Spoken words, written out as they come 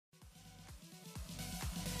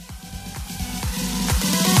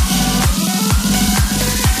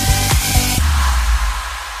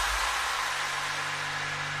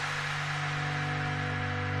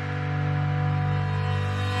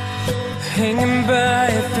hanging by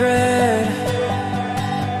a thread,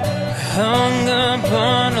 hung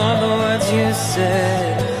upon all the words you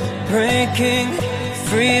said, breaking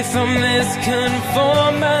free from this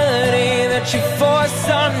conformity that you force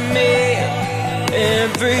on me.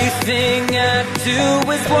 Everything I do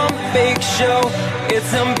is one big show.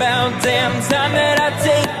 It's about damn time that I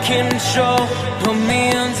take control. Put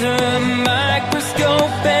me under a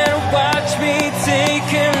microscope and watch me take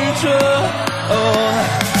control.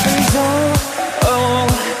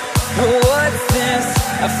 What's this?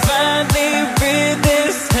 I finally read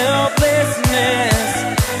this helplessness.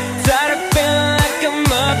 Tired of feeling like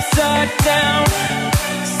I'm upside down,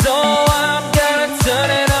 so I'm gonna turn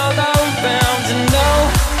it all around. And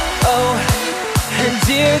and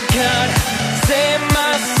dear God, save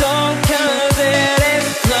my soul, 'cause it is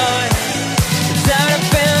flawed. Tired of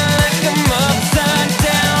feeling like I'm upside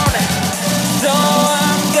down, so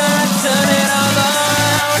I'm gonna turn it all around.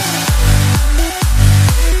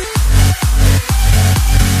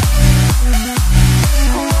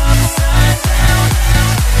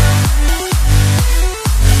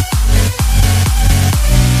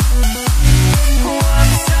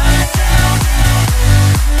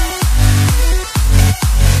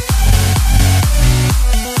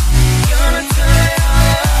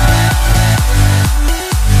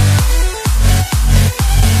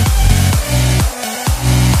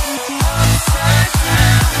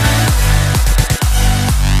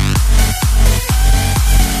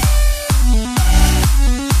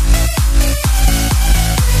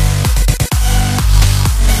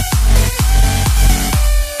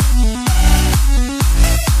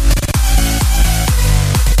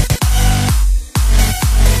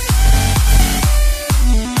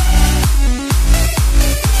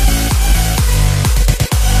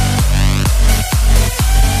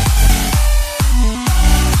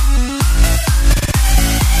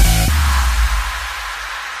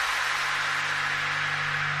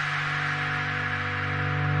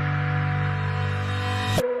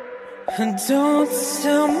 Don't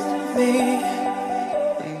tell me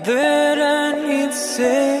that I need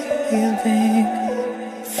saving.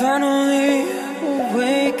 Finally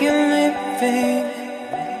awake and living.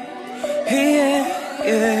 Yeah.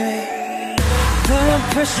 The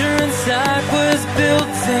pressure inside was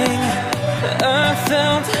building. I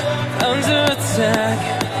felt under attack,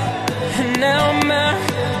 and now my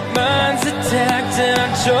mind's attacked. And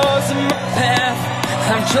I've chosen my path.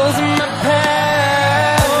 I've chosen my path.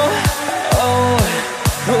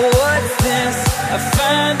 What's this? I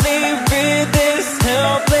finally read this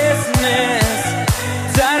helplessness.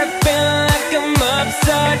 Tired of feeling like I'm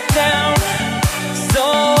upside down, so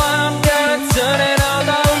I'm gonna turn it all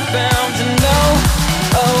around. And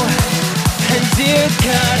and dear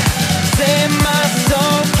God,